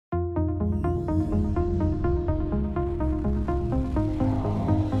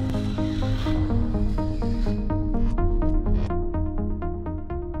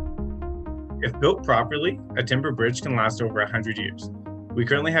Built properly, a timber bridge can last over 100 years. We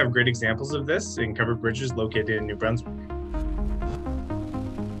currently have great examples of this in covered bridges located in New Brunswick.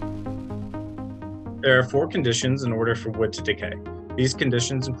 There are 4 conditions in order for wood to decay. These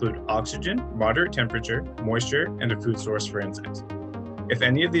conditions include oxygen, moderate temperature, moisture, and a food source for insects. If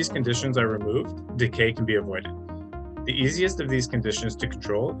any of these conditions are removed, decay can be avoided. The easiest of these conditions to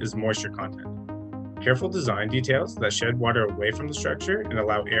control is moisture content. Careful design details that shed water away from the structure and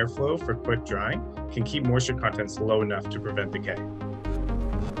allow airflow for quick drying can keep moisture contents low enough to prevent decay.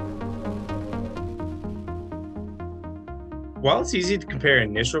 While it's easy to compare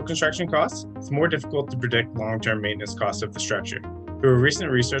initial construction costs, it's more difficult to predict long-term maintenance costs of the structure. Through a recent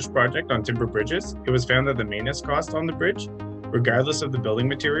research project on timber bridges, it was found that the maintenance costs on the bridge, regardless of the building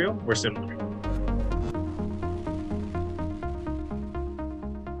material, were similar.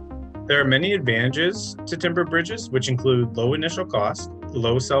 There are many advantages to timber bridges, which include low initial cost,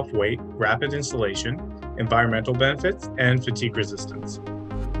 low self-weight, rapid installation, environmental benefits, and fatigue resistance.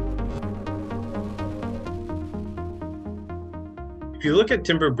 If you look at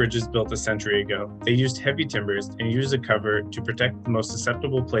timber bridges built a century ago, they used heavy timbers and used a cover to protect the most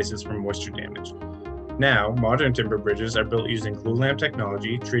susceptible places from moisture damage. Now, modern timber bridges are built using glue lamp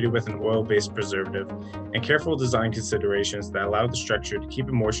technology treated with an oil-based preservative and careful design considerations that allow the structure to keep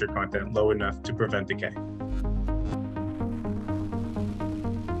a moisture content low enough to prevent decay.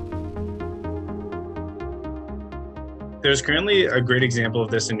 There's currently a great example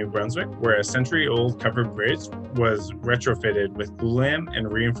of this in New Brunswick, where a century-old covered bridge was retrofitted with glulam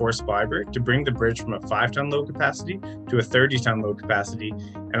and reinforced fiber to bring the bridge from a 5-ton load capacity to a 30-ton load capacity,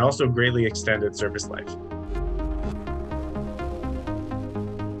 and also greatly extended service life.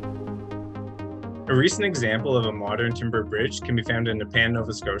 A recent example of a modern timber bridge can be found in Nepean,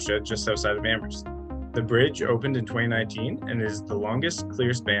 Nova Scotia, just outside of Amherst. The bridge opened in 2019 and is the longest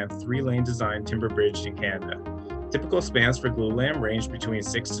clear-span 3-lane design timber bridge in Canada. Typical spans for glulam range between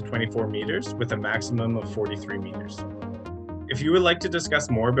 6 to 24 meters with a maximum of 43 meters. If you would like to discuss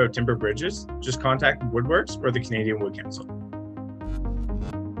more about timber bridges, just contact Woodworks or the Canadian Wood Council.